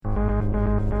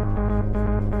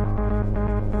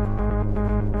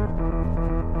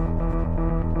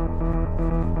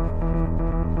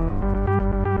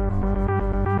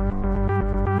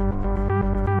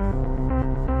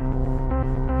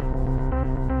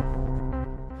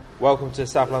Welcome to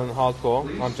South London Hardcore.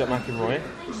 I'm Jack McEnroy.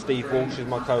 Steve Walsh is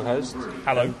my co-host.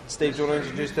 Hello. Steve, do you want to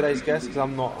introduce today's guest? Because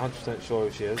I'm not 100% sure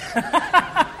who she is.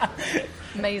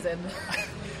 Amazing.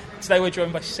 Today we're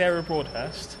joined by Sarah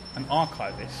Broadhurst, an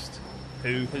archivist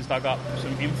who has dug up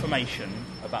some information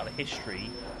about the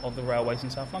history of the railways in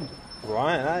South London.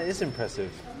 Right, that is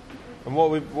impressive. And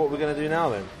what we're going to do now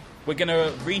then? We're going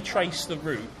to retrace the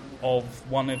route of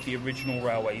one of the original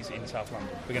railways in South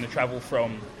London. We're going to travel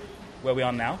from where we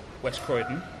are now, West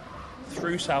Croydon,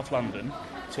 through South London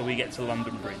till we get to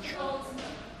London Bridge.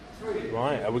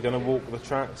 Right, are we going to walk the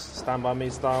tracks, Stand By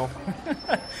Me style? Do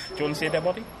you want to see a dead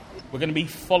body? We're going to be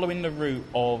following the route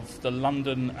of the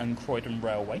London and Croydon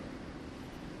Railway.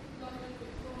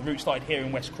 The route started here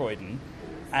in West Croydon,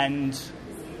 and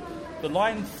the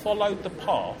line followed the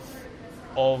path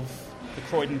of the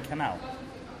Croydon Canal,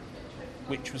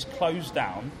 which was closed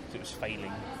down because it was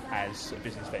failing as a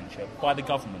business venture by the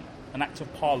government. An Act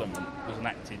of Parliament was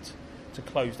enacted to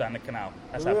close down the canal.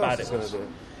 That's how bad it was.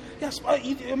 Yes,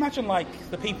 you imagine like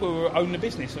the people who own the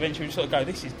business eventually sort of go,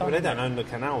 "This is done." But they don't own the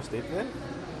canals, do they?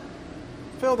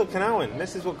 Fill the canal in.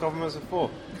 This is what governments are for.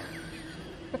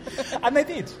 And they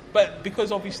did, but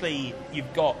because obviously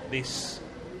you've got this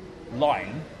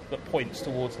line that points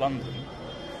towards London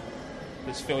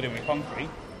that's filled in with concrete.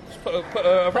 Just put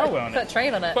a railway on it. Put a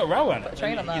train on it. Put a railway on it. Put a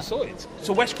train on that. You saw it.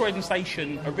 So West Croydon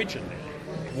Station originally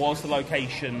was the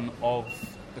location of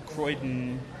the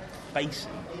Croydon basin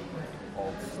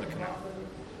of the canal.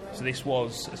 So this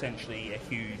was essentially a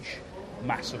huge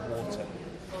mass of water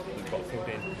that got filled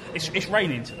in. It's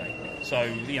raining today,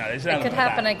 so there's an It could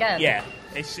happen again. Yeah,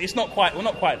 it's not quite. We're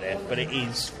not quite there, but it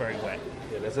is very wet.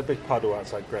 Yeah, there's a big puddle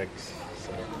outside Greg's,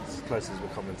 so it's as close as we're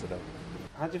coming today.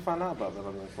 How did you find out about the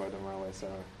London Croydon Railway,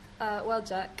 Sarah? Well,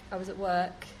 Jack, I was at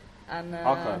work and...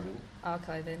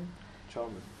 Archiving.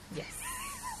 Charming. Yes.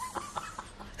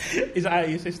 Is that out of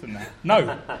your system now?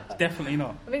 No, it's definitely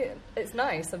not. I mean, it's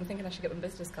nice. I'm thinking I should get my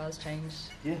business cards changed.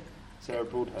 Yeah. Sarah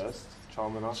Broadhurst,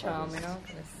 Charming Archivist. Charming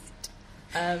archivist.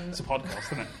 It's a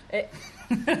podcast, isn't it?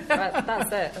 Right,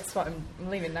 that's it. That's what I'm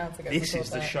leaving now to go. This is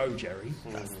the show, Jerry.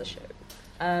 That's the show.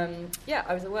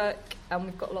 I was at work, and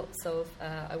we've got lots of...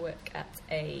 I work at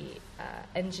a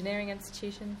engineering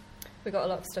institution. We've got a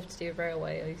lot of stuff to do with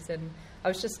railways, and I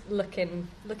was just looking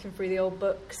through the old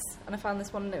books, and I found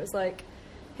this one, and it was like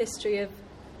history of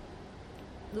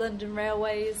London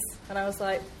railways, and I was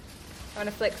like, I'm going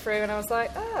to flick through, and I was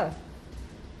like,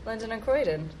 London and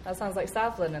Croydon. That sounds like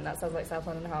South London. That sounds like South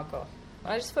London Hardcore.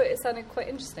 And I just thought it sounded quite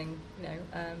interesting,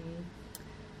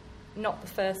 not the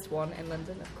first one in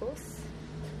London, of course.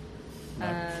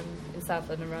 No. In South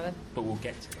London, rather. But we'll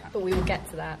get to that. But we will get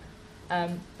to that.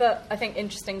 But I think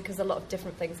interesting because a lot of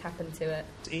different things happen to it.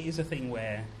 It is a thing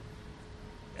where,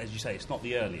 as you say, it's not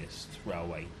the earliest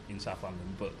railway in South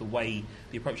London, but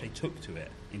the approach they took to it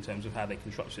in terms of how they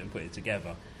constructed it and put it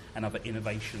together and other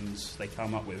innovations they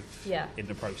come up with in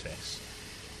the process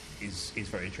is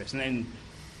very interesting. And then,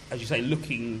 as you say,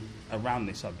 looking around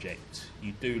this subject,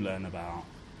 you do learn about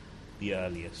the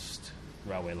earliest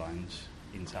railway lines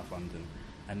in South London,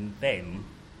 and then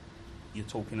you're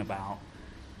talking about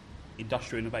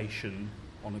industrial innovation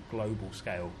on a global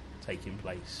scale taking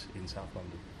place in South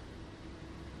London.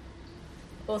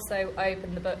 Also, I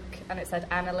opened the book and it said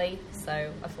Annalee,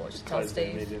 so I thought I should tell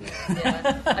Steve.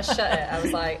 Yeah, I shut it. I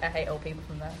was like, I hate old people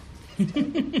from there.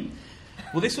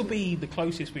 Well, this will be the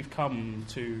closest we've come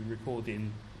to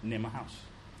recording near my house,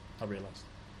 I realised.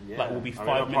 Yeah. Like, we'll be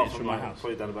 5 minutes from my house. I've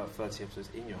probably done about 30 episodes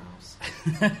in your house.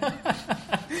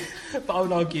 But I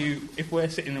would argue, if we're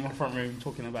sitting in my front room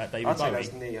talking about David Bowie... I'd say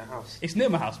that's near your house. It's near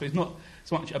my house, but it's not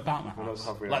so much about my house.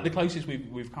 Well, like, the closest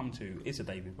we've come to is a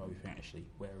David Bowie thing, actually,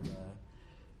 where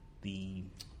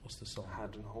what's the song?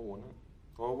 Haddon Hall, wasn't it?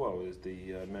 Oh, well, it was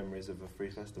the Memories of a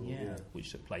Free Festival. Yeah, which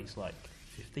took place like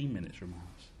 15 minutes from my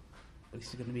house. But this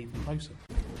is going to be even closer.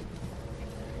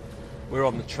 We're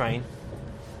on the train.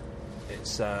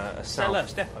 It's a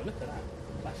South... Steppo, look at that.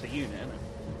 That's a unit, isn't it?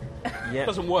 Yeah. It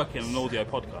doesn't work in an audio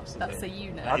podcast, does That's it? a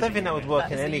unit. I don't think that would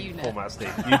work in That's a any unit. format,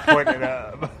 Steve. You pointed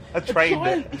at a train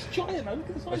It's giant, look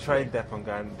at the size a train depot and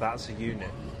going, that's a unit.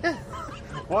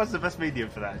 What is the best medium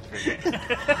for that?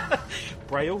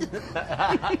 Braille?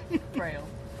 Braille.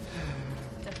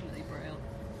 Definitely Braille.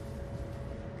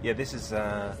 Yeah, this is...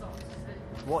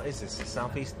 what is this? A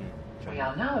southeastern train? We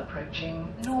are now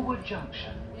approaching Norwood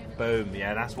Junction. Boom,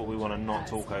 yeah, that's what we want to not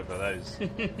talk over, those.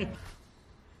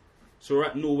 So we're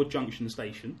at Norwood Junction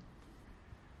Station.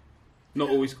 Not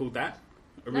always called that.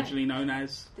 Originally known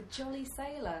as... The Jolly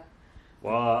Sailor.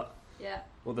 What? Yeah.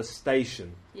 Well, the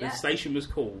station. Yeah. The station was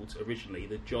called, originally,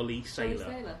 the Jolly Sailor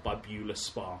Sailor. by Beulah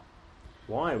Spa.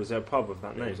 Why? Was there a pub with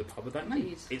that name? There was a pub with that name.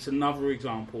 Indeed. It's another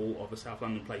example of a South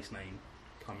London place name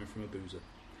coming from a boozer.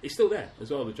 It's still there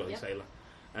as well, the Jolly Sailor.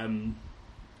 I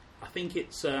think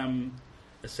it's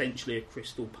essentially a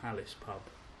Crystal Palace pub,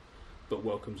 but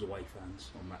welcomes away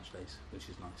fans on match days, which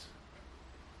is nice.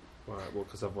 Right, well,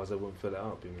 because otherwise they wouldn't fill it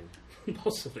up, you mean?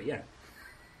 Possibly, yeah.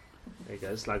 There you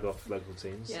go, slag off local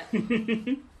teams. Yeah.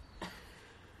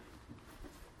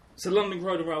 So London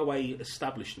Road and Railway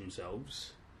established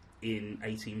themselves in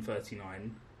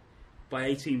 1839. By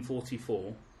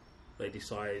 1844, they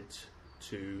decide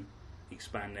to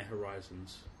expand their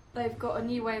horizons. They've got a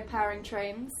new way of powering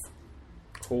trains,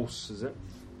 Horse, is it?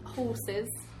 horses,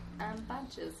 and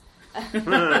badgers.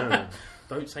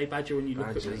 Don't say badger when you look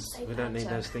at me. Badgers. We don't need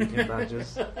those thinking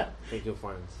badgers. I think you'll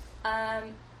find.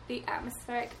 The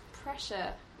atmospheric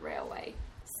pressure railway.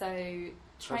 So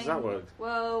How does that work?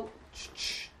 Well,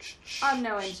 I'm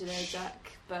no engineer,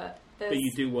 Jack, but But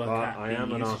you do work at I the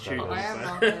am an institute. archivist. I am an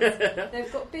archivist.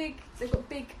 They've got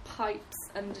big pipes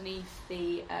underneath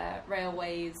the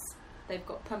railways. They've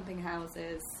got pumping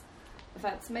houses. In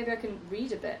fact, maybe I can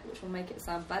read a bit, which will make it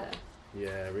sound better.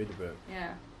 Yeah, read a bit.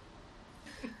 Yeah.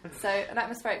 So, an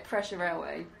atmospheric pressure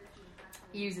railway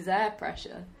uses air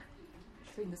pressure. I'm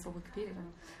reading this on Wikipedia now.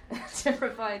 To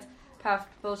provide powerful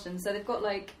propulsion. So they've got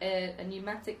like a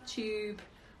pneumatic tube,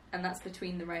 and that's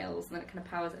between the rails, and then it kind of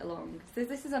powers it along. So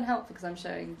this is unhelpful because I'm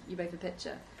showing you both a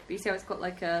picture. But you see how it's got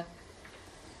like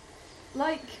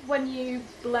when you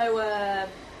blow a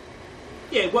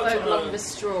along with a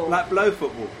straw. Like blow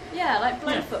football. Yeah, like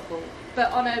blow football,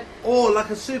 but on a Or like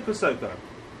a super soaker.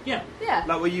 Yeah.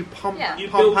 Like where you pump, You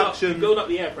pump build up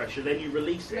the air pressure, then you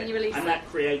release it, and that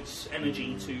creates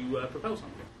energy to propel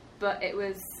something. But it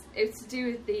was to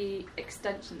do with the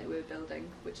extension that we were building,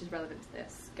 which is relevant to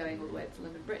this, going all the way up to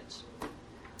London Bridge.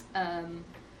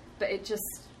 But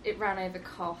it ran over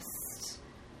cost,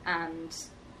 and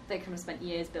they kind of spent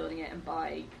years building it, and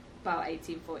by about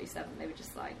 1847 they were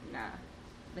just like, nah.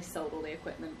 They sold all the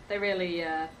equipment. They really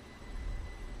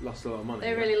lost a lot of money.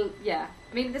 I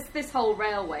mean, this whole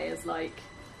railway is like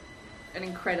an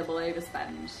incredible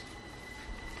overspend.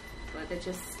 But they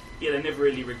just... Yeah, they never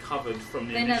really recovered from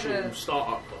the initial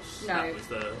start-up costs. No. That was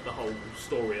the whole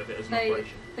story of it as an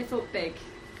operation. They thought big.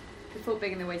 They thought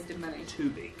big and they wasted money.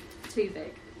 Too big. Too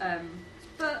big.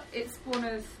 But it's one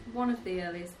of the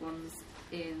earliest ones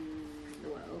in the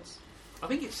world. I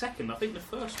think it's second. I think the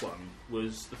first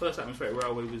atmospheric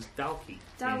railway was Dalkey.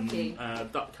 In County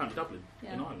Dublin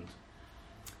in Ireland.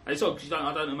 And it's odd because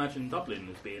I don't imagine Dublin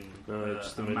as being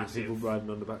just a massive... people riding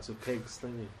on the backs of pigs,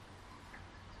 don't you?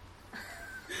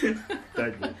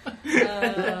 Don't you?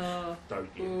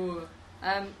 Don't you?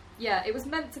 Yeah, it was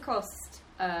meant to cost...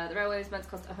 the railway was meant to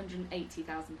cost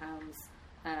 £180,000,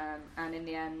 and in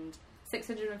the end,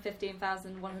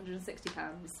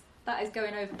 £615,160. That is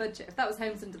going over budget. If that was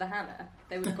Homes Under the Hammer,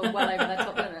 they would have gone well over their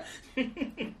top limit.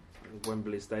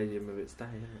 Wembley Stadium of its day,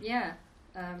 isn't it? Yeah.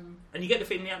 And you get the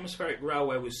feeling the atmospheric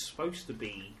railway was supposed to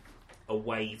be a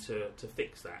way to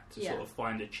fix that, to sort of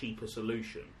find a cheaper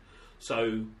solution.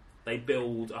 So they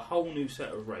build a whole new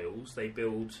set of rails. They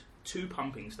build 2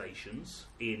 pumping stations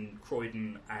in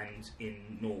Croydon and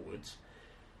in Norwood,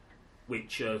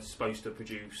 which are supposed to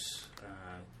produce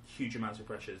huge amounts of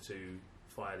pressure to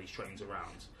fire these trains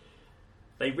around.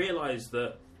 They realise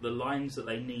that the lines that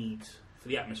they need for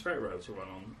the atmospheric rail to run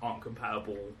on aren't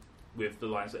compatible with the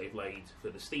lines that they've laid for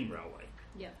the steam railway.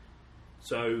 Yeah.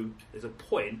 So there's a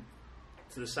point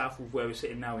to the south of where we're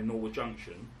sitting now in Norwood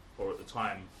Junction, or at the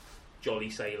time Jolly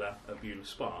Sailor at Beulah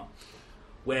Spa,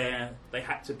 where they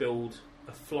had to build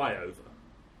a flyover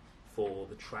for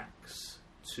the tracks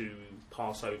to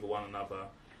pass over one another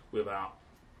without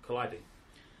colliding.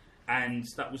 And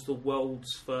that was the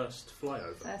world's first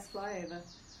flyover. First flyover.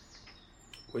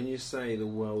 When you say the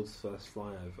world's first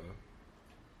flyover,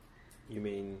 you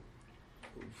mean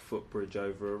footbridge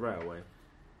over a railway?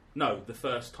 No, the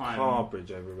first time... Car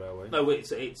bridge over a railway? No,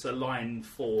 it's a line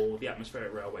for the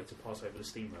atmospheric railway to pass over the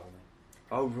steam railway.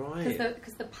 Oh, right.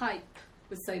 Because the pipe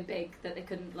was so big that they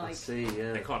couldn't, I see,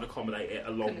 yeah. They can't accommodate it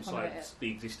alongside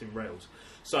the existing rails.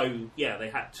 So, yeah, they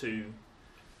had to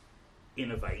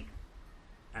innovate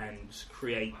and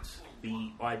create the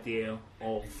idea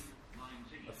of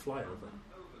a flyover,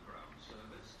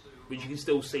 which you can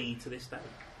still see to this day,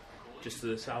 just to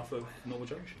the south of Norwood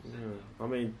Junction. Yeah. I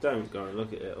mean, don't go and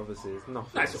look at it. Obviously, it's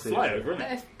nothing. That's a flyover, isn't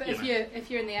it? But if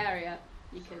you're in the area,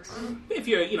 you could. But if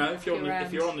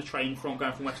you're on the train from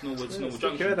going from West Norwood to Norwood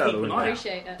Junction, keep an eye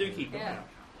out. Do keep an eye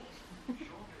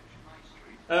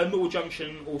out. Norwood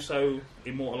Junction also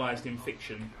immortalised in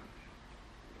fiction.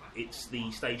 It's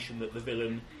the station that the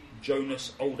villain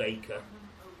Jonas Oldacre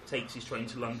takes his train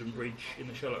to London Bridge in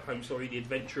the Sherlock Holmes story, The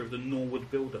Adventure of the Norwood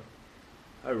Builder.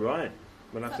 Oh, right.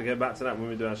 We'll have to get back to that when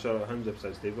we do our Sherlock Holmes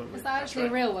episode, Steve, won't we? Is that actually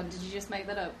a real one? Did you just make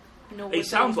that up? Norwood it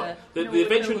sounds Builder. like the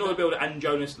Adventure of Norwood Builder and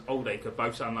Jonas Oldacre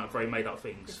both sound like very made up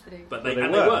things, but they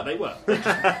were.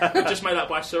 They're just made up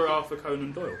by Sir Arthur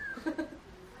Conan Doyle.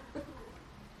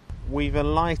 We've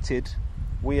alighted.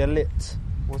 We are lit.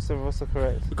 What's the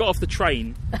correct? We got off the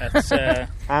train at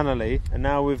Annerley, and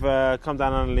now we've come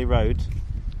down Annerley Road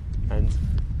and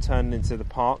turned into the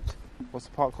park. What's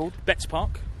the park called? Betts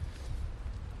Park.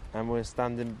 And we're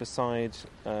standing beside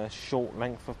a short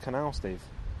length of canal, Steve.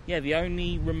 Yeah, the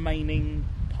only remaining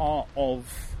part of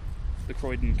the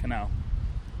Croydon Canal.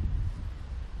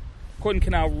 Croydon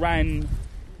Canal ran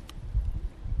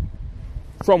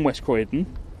from West Croydon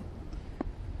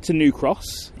to New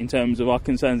Cross, in terms of our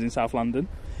concerns in South London.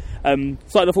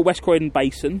 Started off at West Croydon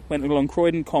Basin, went along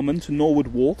Croydon Common to Norwood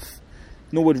Wharf,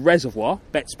 Norwood Reservoir,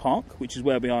 Betts Park, which is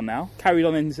where we are now, carried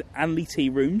on into Annerley Tea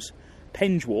Rooms,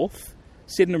 Penge Wharf,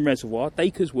 Sydenham Reservoir,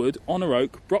 Dacres Wood, Honour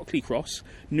Oak, Brockley Cross,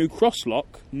 New Cross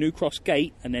Lock, New Cross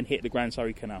Gate, and then hit the Grand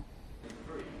Surrey Canal.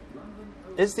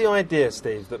 Is the idea,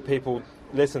 Steve, that people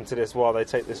listen to this while they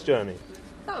take this journey?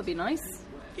 That would be nice.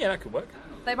 Yeah, that could work.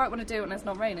 They might want to do it when it's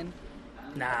not raining.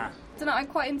 Nah. Don't know, I'm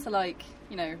quite into,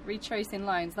 retracing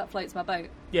lines. That floats my boat.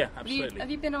 Yeah, absolutely. Have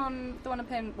you been on the one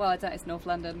up in, well, I don't know, it's North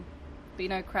London,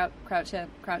 but Crouch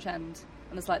End,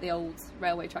 and there's the old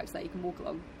railway tracks that you can walk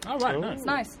along. Oh, right, Ooh. no. It's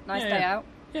nice day out.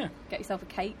 Yeah. Get yourself a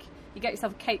cake. You get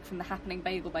yourself a cake from the Happening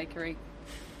Bagel Bakery,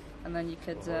 and then you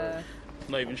could...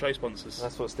 Not even show sponsors.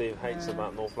 That's what Steve hates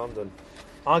about North London.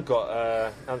 I got,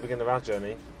 at the beginning of our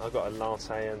journey, I got a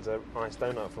latte and an iced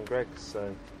donut from Greg's,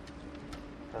 so...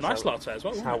 Nice latte as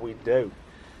well. That's how we do.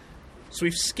 So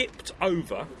we've skipped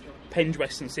over Penge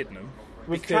West and Sydenham.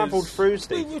 We've travelled through,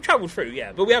 Steve. We've travelled through,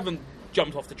 yeah, but we haven't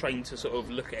jumped off the train to sort of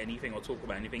look at anything or talk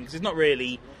about anything, because there's not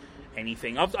really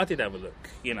anything. I did have a look,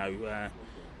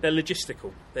 they're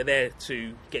logistical. They're there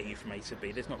to get you from A to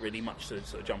B. There's not really much to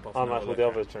sort of jump off. Unlike all the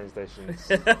other train stations.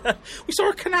 We saw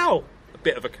a canal. A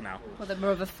bit of a canal. Well, they're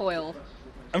more of a foil.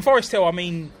 And Forest Hill,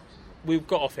 we've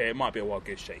got off here, it might be a wild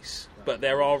goose chase, but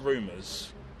there are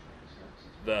rumours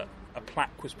that a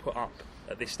plaque was put up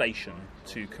at this station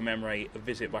to commemorate a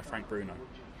visit by Frank Bruno.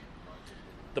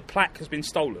 The plaque has been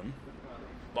stolen,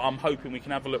 but I'm hoping we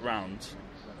can have a look round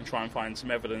and try and find some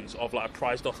evidence of a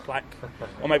prized off plaque,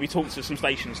 or maybe talk to some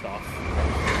station staff.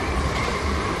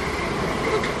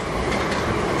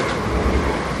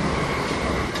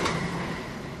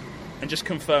 And just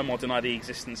confirm or deny the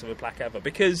existence of a plaque ever,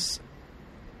 because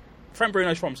Frank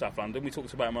Bruno's from South London. We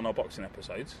talked about him on our boxing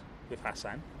episode with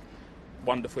Hassan.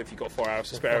 Wonderful if you've got 4 hours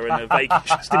to spare in a vague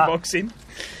interest in boxing.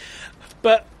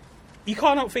 But you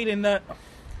can't help feeling that,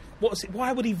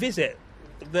 why would he visit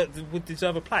that would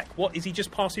deserve a plaque? What, is he just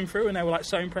passing through and they were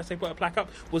so impressed they put a plaque up?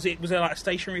 Was there a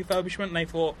station refurbishment and they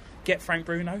thought, get Frank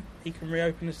Bruno, he can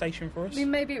reopen the station for us?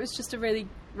 Maybe it was just a really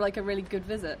good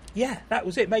visit. Yeah, that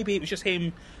was it. Maybe it was just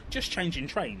him just changing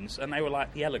trains and they were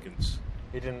the elegance.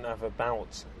 He didn't have a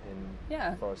bout in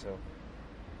Forest Hill.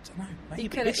 I don't know. Maybe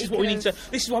this is what we need to.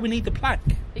 This is why we need the plaque.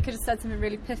 He could have said something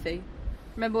really pithy.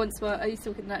 Remember once I used to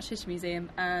work at the Natural History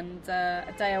Museum, and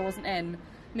a day I wasn't in,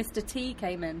 Mr. T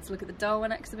came in to look at the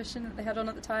Darwin exhibition that they had on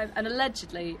at the time, and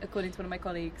allegedly, according to one of my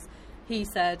colleagues, he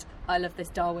said, "I love this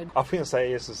Darwin." I think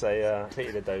he used to say,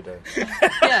 "Peter the Dodo."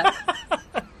 Yeah.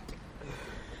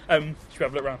 Should we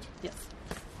have a look round? Yes.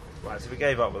 Right, so we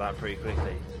gave up with that pretty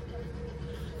quickly.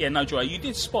 Yeah, no, Joy, you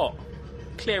did spot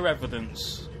clear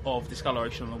evidence of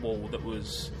discoloration on the wall that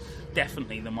was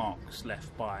definitely the marks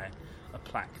left by a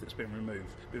plaque that's been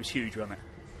removed. It was huge, wasn't it?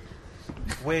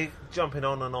 We're jumping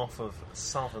on and off of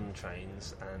Southern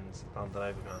trains and London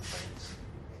Overground trains.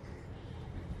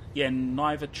 Yeah,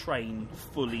 neither train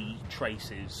fully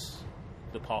traces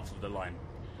the path of the line.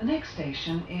 The next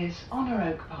station is Honour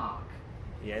Oak Park.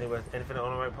 Yeah, anything at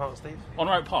Honour Oak Park, Steve?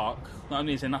 Honour Oak Park, not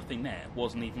only is there nothing there, it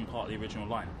wasn't even part of the original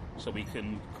line. So we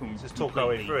can just talk our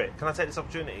way through it. Can I take this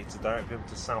opportunity to direct people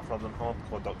to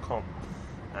southlondonhardcore.com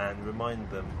and remind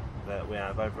them that we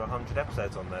have over 100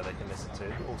 episodes on there they can listen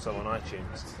to, also on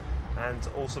iTunes. And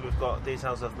also we've got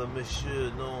details of the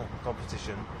Monsieur Non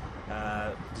competition.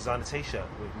 Design a t-shirt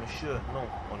with Monsieur Non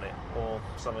on it, or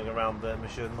something around the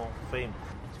Monsieur Non theme.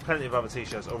 There's plenty of other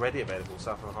t-shirts already available.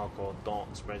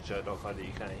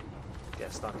 southlondonhardcore.spreadshirt.co.uk.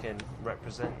 Get stuck in,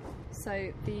 represent.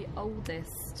 So the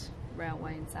oldest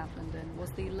railway in South London was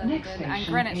the London and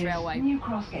Greenwich Railway, New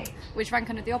Cross Gate, which ran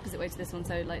kind of the opposite way to this one.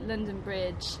 So London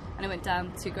Bridge, and it went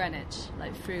down to Greenwich,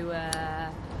 through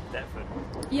Deptford.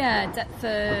 Yeah,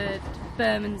 Deptford,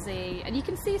 Bermondsey, and you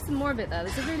can see some more of it there.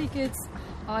 There's a really good.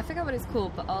 Oh, I forget what it's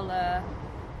called, but I'll.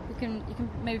 You can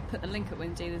maybe put the link up when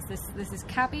you do this. There's this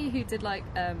cabbie who did like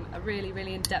a really,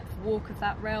 really in-depth walk of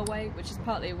that railway, which is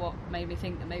partly what made me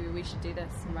think that maybe we should do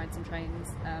this and ride some trains.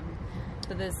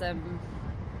 But there's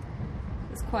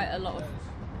quite a lot of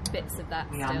bits of that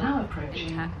We still are now approaching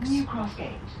intact. New Cross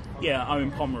Gate. Yeah,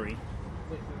 Owen Pomeroy,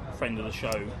 friend of the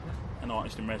show, an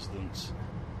artist in residence,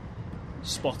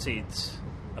 spotted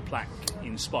a plaque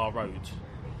in Spa Road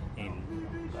in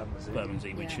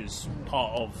Bermondsey, which is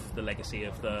part of the legacy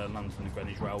of the London and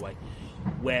Greenwich Railway,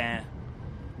 where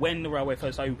when the railway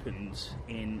first opened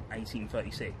in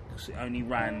 1836, it only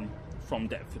ran from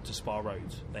Deptford to Spa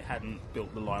Road. They hadn't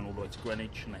built the line all the way to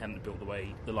Greenwich, and they hadn't built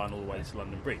the line all the way to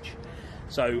London Bridge.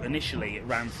 So initially it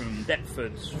ran from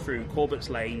Deptford through Corbett's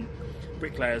Lane,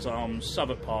 Bricklayers Arms,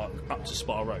 Southwark Park, up to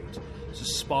Spa Road. So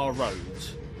Spa Road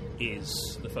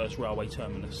is the first railway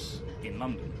terminus in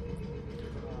London,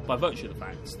 by virtue of the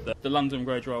fact that the London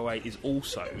Greenwich Railway is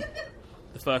also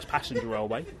the first passenger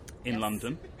railway in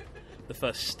London, the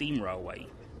first steam railway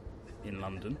in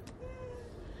London,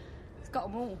 It's got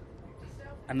them all.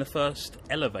 and the first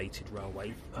elevated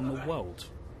railway in the world.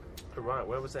 Right,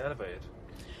 where was it elevated?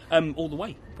 All the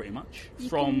way, pretty much,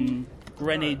 from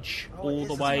Greenwich all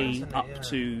the way up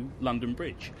to London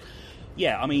Bridge.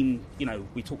 Yeah, I mean,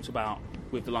 we talked about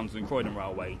with the London and Croydon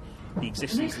Railway, the The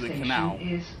existence next of the station canal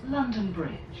is London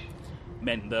Bridge.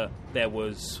 meant that there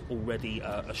was already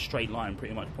a straight line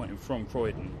pretty much pointing from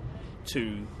Croydon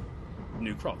to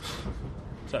New Cross.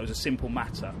 So it was a simple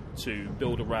matter to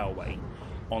build a railway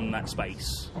on that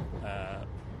space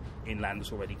in land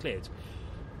that's already cleared.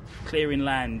 Clearing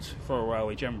land for a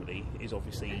railway generally is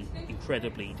obviously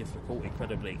incredibly difficult,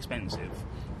 incredibly expensive.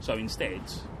 So instead,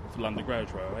 for London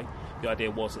Greenwich Railway, the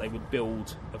idea was that they would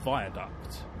build a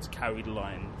viaduct to carry the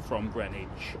line from Greenwich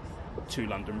to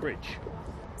London Bridge.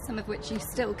 Some of which you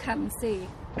still can see,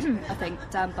 I think,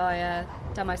 down by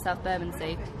South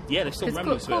Bermondsey. Yeah, there's still Because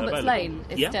remnants of it Corbett's available. Lane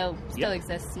is Yeah, still yeah.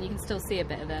 exists, and you can still see a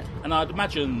bit of it. And I'd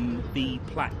imagine the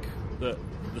plaque that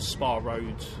the Spa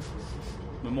Road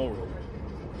Memorial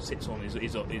sits on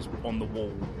is on the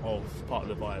wall of part of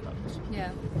the viaduct.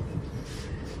 Yeah.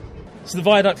 So the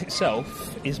viaduct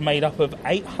itself is made up of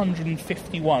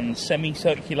 851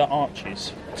 semicircular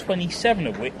arches, 27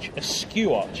 of which are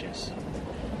skew arches.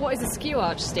 What is a skew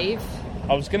arch, Steve?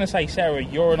 I was going to say, Sarah,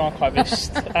 you're an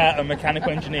archivist at a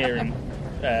mechanical engineering.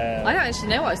 I don't actually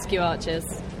know what a skew arch is.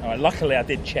 All right, luckily I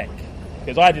did check,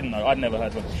 because I didn't know, I'd never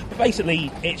heard of one. But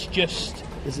basically, it's just...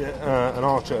 Is it an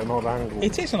arch at an odd angle?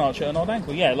 It is an arch at an odd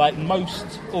angle, yeah. Like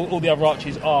all the other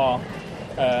arches are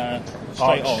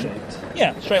straight on. Arch-shaped.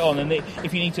 Yeah, straight on. And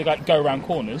if you need to go around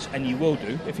corners, and you will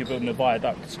do if you're building a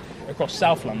viaduct across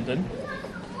South London,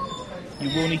 you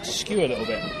will need to skew a little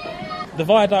bit. The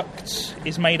viaduct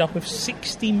is made up of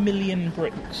 60 million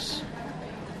bricks.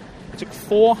 It took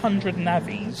 400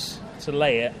 navvies to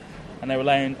lay it, and they were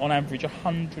laying on average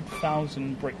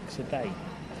 100,000 bricks a day.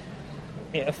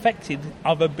 It affected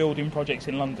other building projects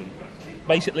in London.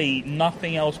 Basically,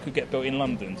 nothing else could get built in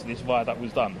London until this viaduct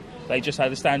was done. They just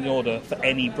had a standing order for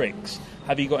any bricks.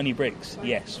 Have you got any bricks?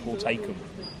 Yes, we'll take them.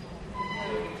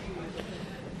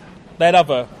 They had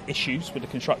other issues with the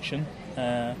construction.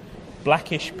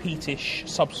 Blackish, peatish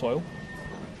subsoil.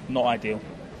 Not ideal.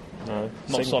 No.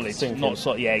 Not solid. Sinking. Not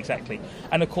solid. Yeah, exactly.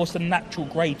 And of course, the natural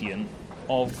gradient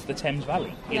of the Thames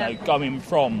Valley. You know, going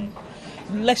from...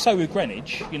 Less so with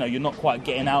Greenwich, you're not quite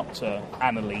getting out to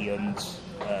Annerley and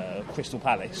Crystal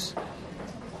Palace,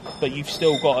 but you've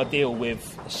still got to deal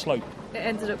with a slope. It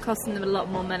ended up costing them a lot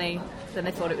more money than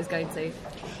they thought it was going to.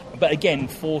 But again,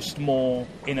 forced more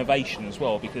innovation as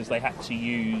well, because they had to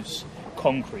use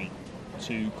concrete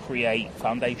to create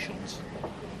foundations.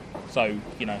 So,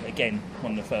 again,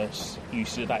 one of the first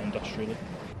uses of that industrially.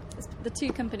 The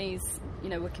two companies,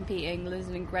 were competing,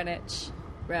 London and Greenwich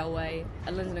Railway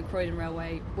and London and Croydon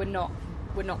Railway were not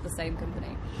the same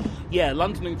company. Yeah,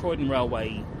 London and Croydon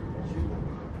Railway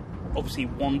obviously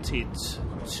wanted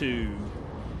to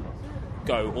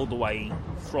go all the way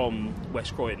from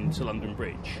West Croydon to London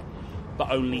Bridge,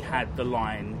 but only had the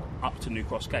line up to New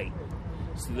Cross Gate.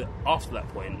 So that after that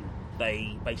point,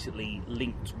 they basically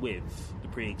linked with the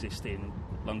pre-existing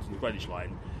London and Greenwich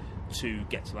line to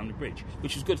get to London Bridge,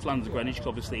 which was good for London and Greenwich because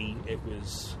obviously it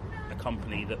was a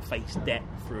company that faced debt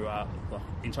throughout the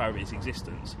entire of its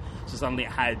existence. So suddenly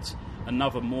it had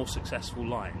another more successful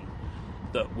line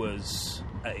that was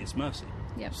at its mercy.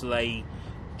 Yep. So they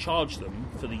charged them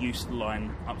for the use of the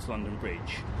line up to London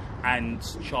Bridge and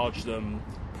charged them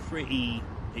pretty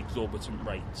exorbitant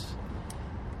rates.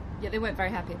 Yeah, they weren't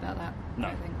very happy about that. No.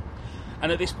 I think.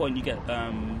 And at this point, you get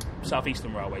South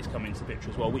Eastern Railways come into the picture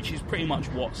as well, which is pretty much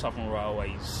what Southern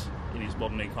Railways in its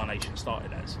modern incarnation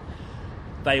started as.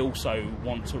 They also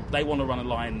want to run a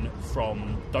line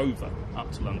from Dover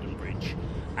up to London Bridge,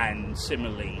 and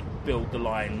similarly build the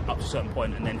line up to a certain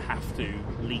point, and then have to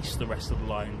lease the rest of the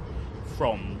line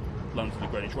from London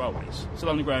and Greenwich Railways. So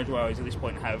London and Greenwich Railways at this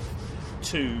point have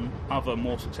two other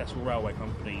more successful railway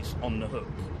companies on the hook,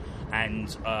 and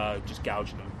just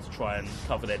gouging them to try and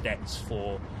cover their debts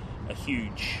for a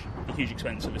huge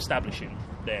expense of establishing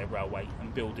their railway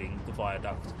and building the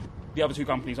viaduct. The other two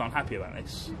companies aren't happy about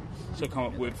this, so come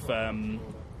up with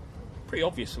pretty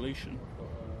obvious solution.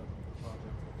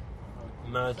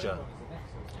 Merger.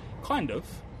 Kind of.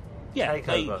 Yeah,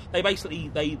 Takeover. they basically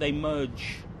they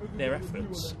merge their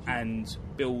efforts and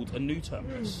build a new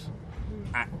terminus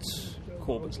at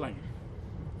Corbett's Lane.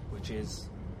 Which is...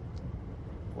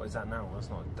 What is that now? That's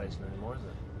not a station anymore, is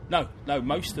it? No,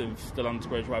 most of the London to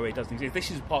Greenwich Railway doesn't exist.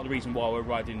 This is part of the reason why we're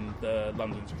riding the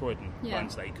London to Croydon line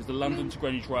today, because the London to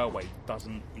Greenwich Railway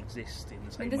doesn't exist in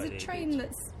the same way. There's a train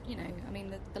that's,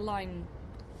 the line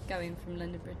going from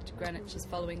London Bridge to Greenwich is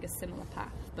following a similar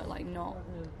path, but not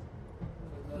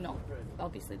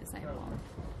obviously the same one.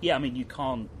 Yeah, you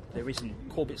can't. There isn't.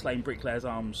 Corbett's Lane, Bricklayers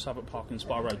Arms, Southwark Park, and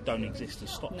Spa Road don't exist as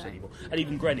stops anymore. And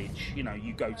even Greenwich,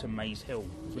 you go to Maze Hill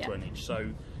for Greenwich. So,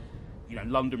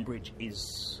 London Bridge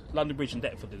and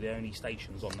Deptford are the only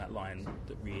stations on that line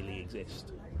that really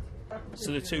exist.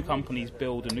 So the two companies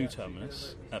build a new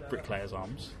terminus at Bricklayers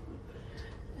Arms,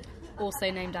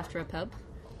 Also named after a pub.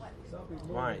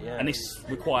 Right, yeah. and this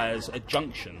requires a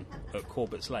junction at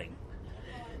Corbett's Lane.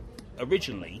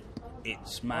 Originally,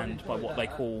 it's manned by what they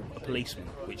call a policeman,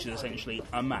 which is essentially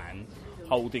a man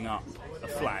holding up a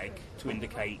flag to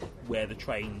indicate where the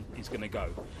train is going to go.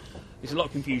 There's a lot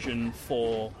of confusion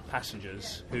for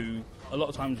passengers who a lot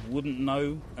of times wouldn't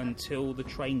know until the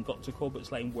train got to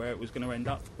Corbett's Lane where it was going to end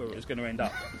up,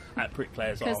 at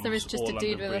Bricklayers Arms. Because there is just a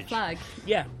dude with a flag.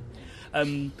 Yeah.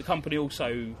 The company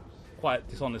also quite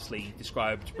dishonestly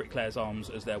described Bricklayers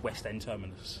Arms as their West End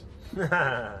terminus,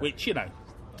 which,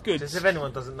 good. Just if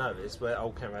anyone doesn't know, it's where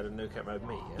Old Kent Road and New Kent Road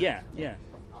meet. Yeah.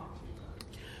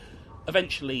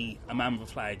 Eventually, a man with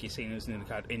a flag is seen as an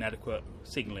inadequate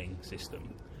signalling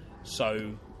system.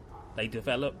 So they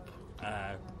develop,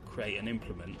 create and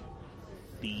implement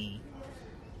the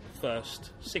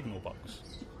first signal box.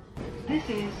 This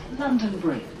is London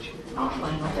Bridge, our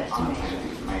final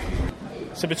destination.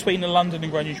 So between the London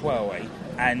and Greenwich Railway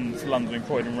and the London and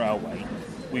Croydon Railway,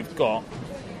 we've got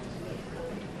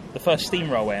the first steam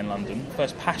railway in London, the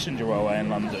first passenger railway in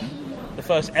London, the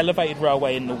first elevated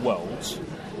railway in the world,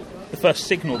 the first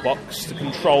signal box to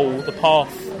control the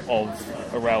path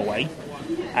of a railway,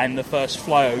 and the first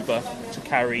flyover to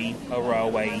carry a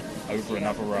railway over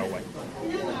another railway.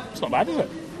 It's not bad, is it?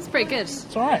 It's pretty good.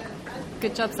 It's alright.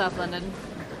 Good job, South London.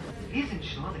 Please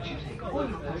ensure that you take all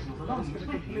your personal belongings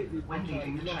with you when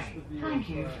leaving the train. Thank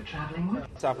you for travelling with us.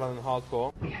 South London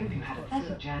Hardcore. We hope you had a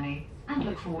pleasant journey and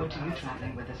look forward to you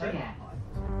travelling with us again.